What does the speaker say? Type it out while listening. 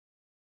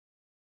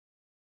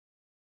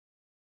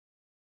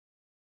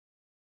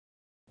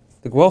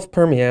The Guelph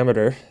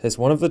Permeameter is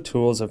one of the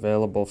tools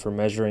available for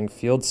measuring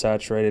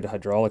field-saturated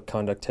hydraulic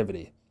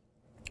conductivity,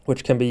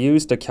 which can be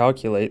used to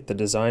calculate the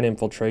design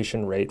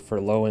infiltration rate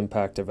for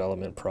low-impact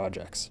development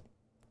projects.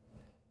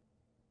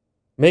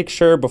 Make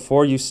sure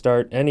before you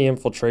start any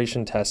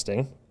infiltration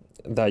testing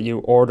that you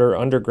order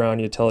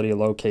underground utility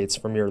locates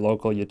from your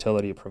local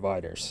utility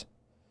providers.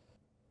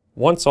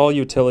 Once all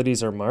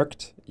utilities are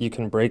marked, you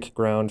can break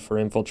ground for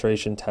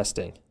infiltration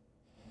testing.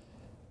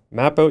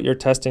 Map out your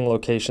testing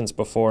locations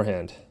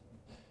beforehand.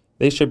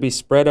 They should be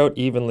spread out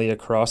evenly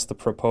across the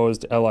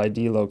proposed LID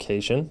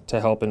location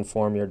to help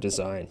inform your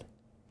design.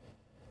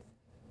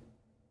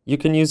 You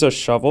can use a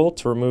shovel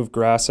to remove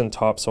grass and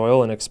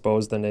topsoil and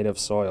expose the native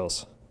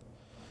soils.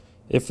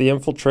 If the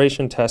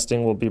infiltration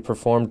testing will be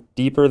performed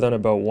deeper than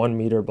about 1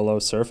 meter below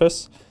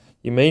surface,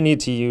 you may need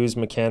to use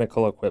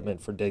mechanical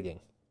equipment for digging.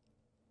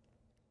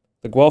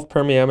 The Guelph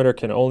Permeameter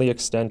can only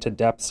extend to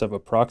depths of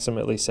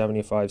approximately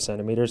 75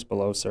 centimeters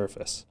below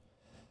surface.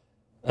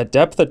 A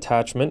depth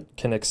attachment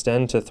can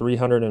extend to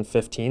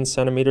 315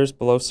 centimeters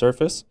below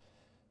surface,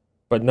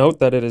 but note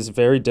that it is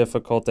very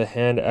difficult to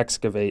hand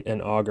excavate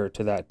and auger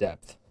to that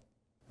depth.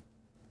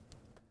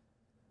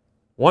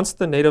 Once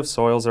the native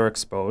soils are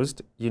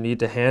exposed, you need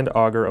to hand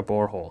auger a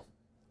borehole.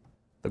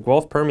 The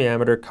Guelph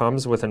Permeameter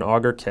comes with an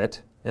auger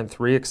kit and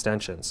 3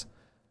 extensions: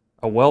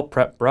 a well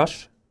prep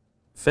brush,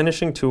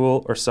 finishing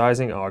tool or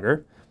sizing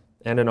auger,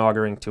 and an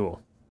augering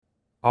tool.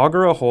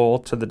 Auger a hole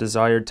to the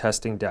desired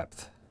testing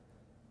depth.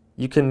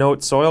 You can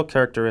note soil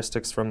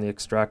characteristics from the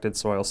extracted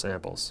soil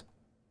samples.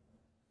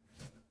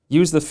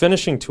 Use the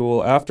finishing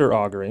tool after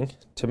augering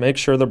to make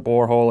sure the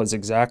borehole is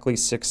exactly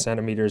 6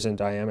 centimeters in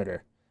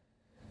diameter.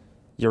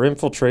 Your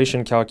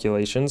infiltration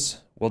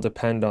calculations will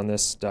depend on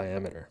this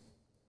diameter.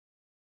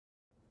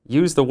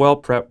 Use the well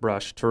prep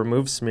brush to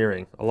remove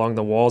smearing along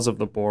the walls of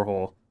the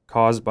borehole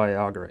caused by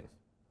augering.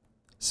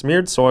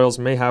 Smeared soils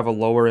may have a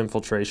lower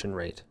infiltration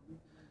rate.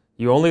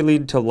 You only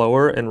need to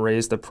lower and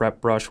raise the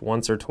prep brush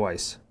once or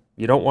twice.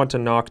 You don't want to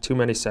knock too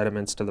many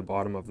sediments to the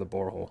bottom of the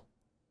borehole.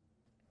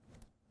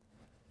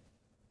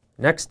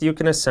 Next, you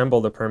can assemble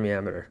the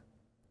permeameter.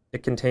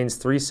 It contains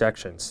 3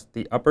 sections: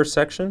 the upper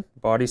section,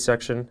 body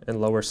section,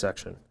 and lower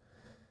section.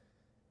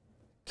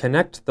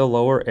 Connect the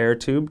lower air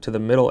tube to the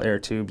middle air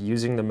tube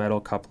using the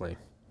metal coupling.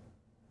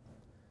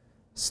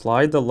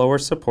 Slide the lower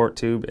support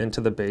tube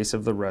into the base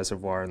of the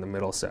reservoir in the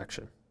middle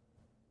section.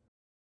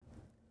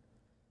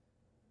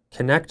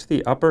 Connect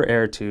the upper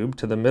air tube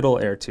to the middle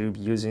air tube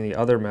using the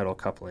other metal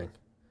coupling.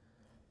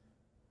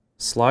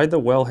 Slide the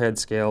wellhead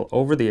scale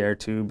over the air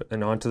tube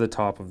and onto the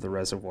top of the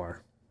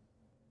reservoir.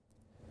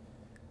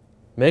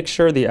 Make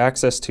sure the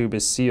access tube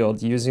is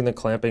sealed using the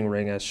clamping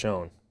ring as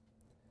shown.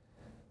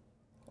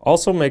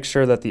 Also make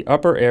sure that the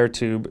upper air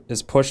tube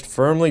is pushed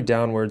firmly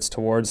downwards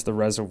towards the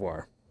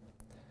reservoir.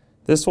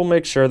 This will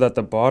make sure that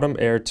the bottom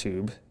air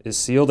tube is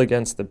sealed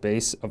against the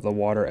base of the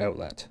water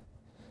outlet.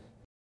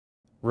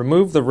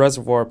 Remove the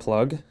reservoir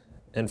plug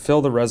and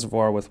fill the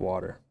reservoir with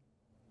water.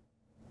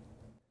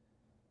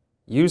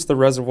 Use the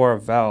reservoir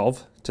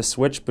valve to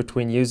switch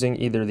between using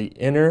either the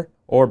inner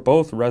or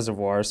both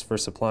reservoirs for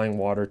supplying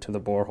water to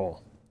the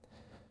borehole.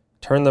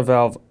 Turn the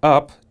valve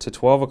up to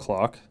 12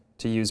 o'clock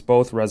to use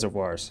both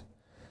reservoirs.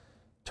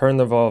 Turn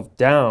the valve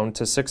down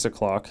to 6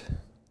 o'clock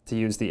to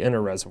use the inner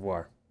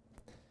reservoir.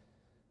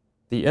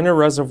 The inner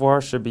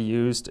reservoir should be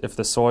used if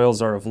the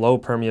soils are of low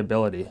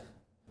permeability.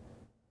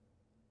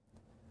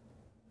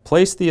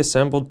 Place the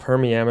assembled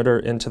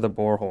permeameter into the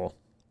borehole.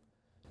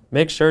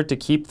 Make sure to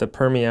keep the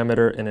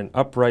permeameter in an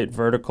upright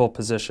vertical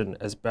position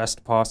as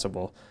best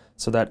possible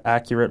so that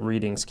accurate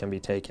readings can be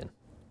taken.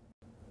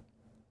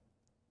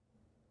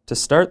 To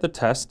start the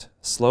test,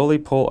 slowly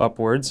pull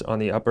upwards on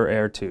the upper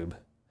air tube.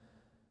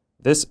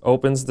 This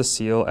opens the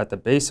seal at the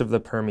base of the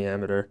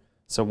permeameter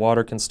so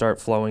water can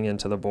start flowing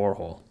into the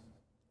borehole.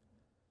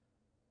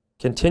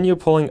 Continue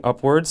pulling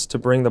upwards to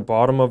bring the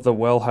bottom of the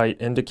well height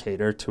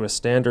indicator to a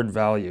standard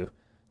value,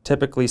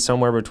 typically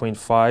somewhere between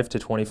 5 to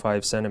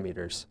 25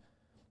 centimeters,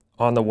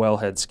 on the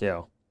wellhead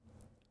scale.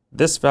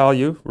 This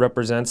value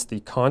represents the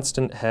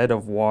constant head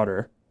of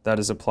water that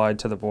is applied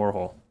to the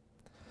borehole.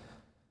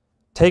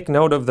 Take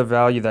note of the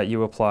value that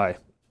you apply.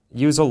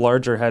 Use a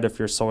larger head if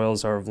your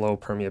soils are of low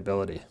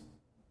permeability.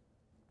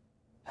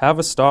 Have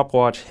a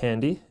stopwatch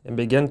handy and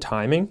begin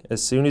timing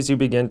as soon as you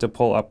begin to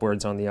pull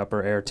upwards on the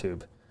upper air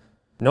tube.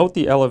 Note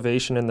the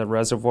elevation in the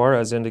reservoir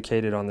as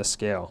indicated on the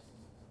scale.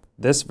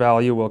 This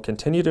value will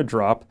continue to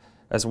drop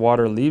as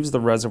water leaves the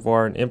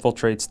reservoir and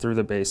infiltrates through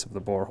the base of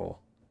the borehole.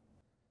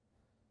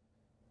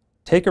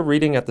 Take a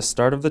reading at the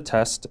start of the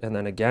test and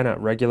then again at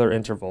regular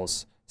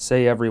intervals,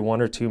 say every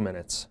 1 or 2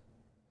 minutes.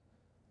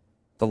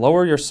 The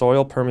lower your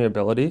soil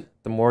permeability,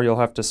 the more you'll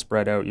have to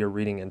spread out your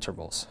reading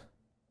intervals.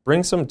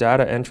 Bring some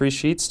data entry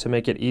sheets to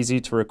make it easy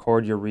to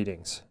record your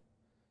readings.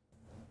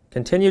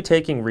 Continue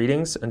taking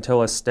readings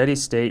until a steady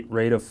state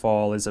rate of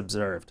fall is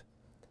observed.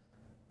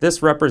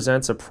 This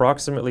represents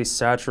approximately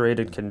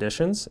saturated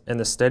conditions, and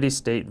the steady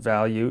state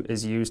value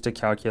is used to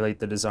calculate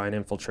the design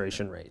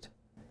infiltration rate.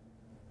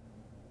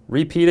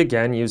 Repeat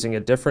again using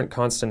a different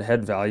constant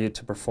head value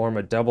to perform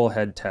a double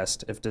head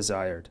test if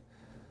desired.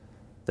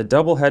 The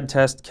double head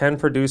test can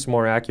produce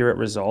more accurate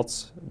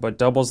results, but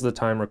doubles the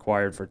time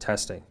required for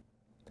testing.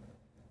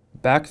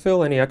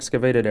 Backfill any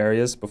excavated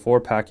areas before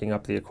packing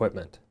up the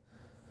equipment.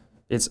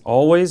 It's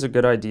always a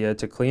good idea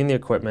to clean the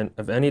equipment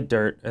of any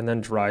dirt and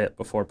then dry it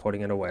before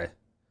putting it away.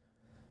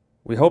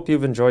 We hope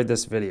you've enjoyed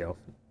this video.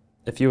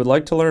 If you would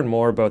like to learn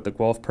more about the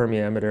Guelph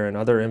Permeameter and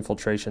other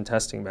infiltration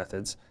testing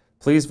methods,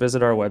 please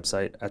visit our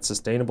website at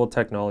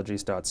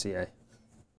sustainabletechnologies.ca.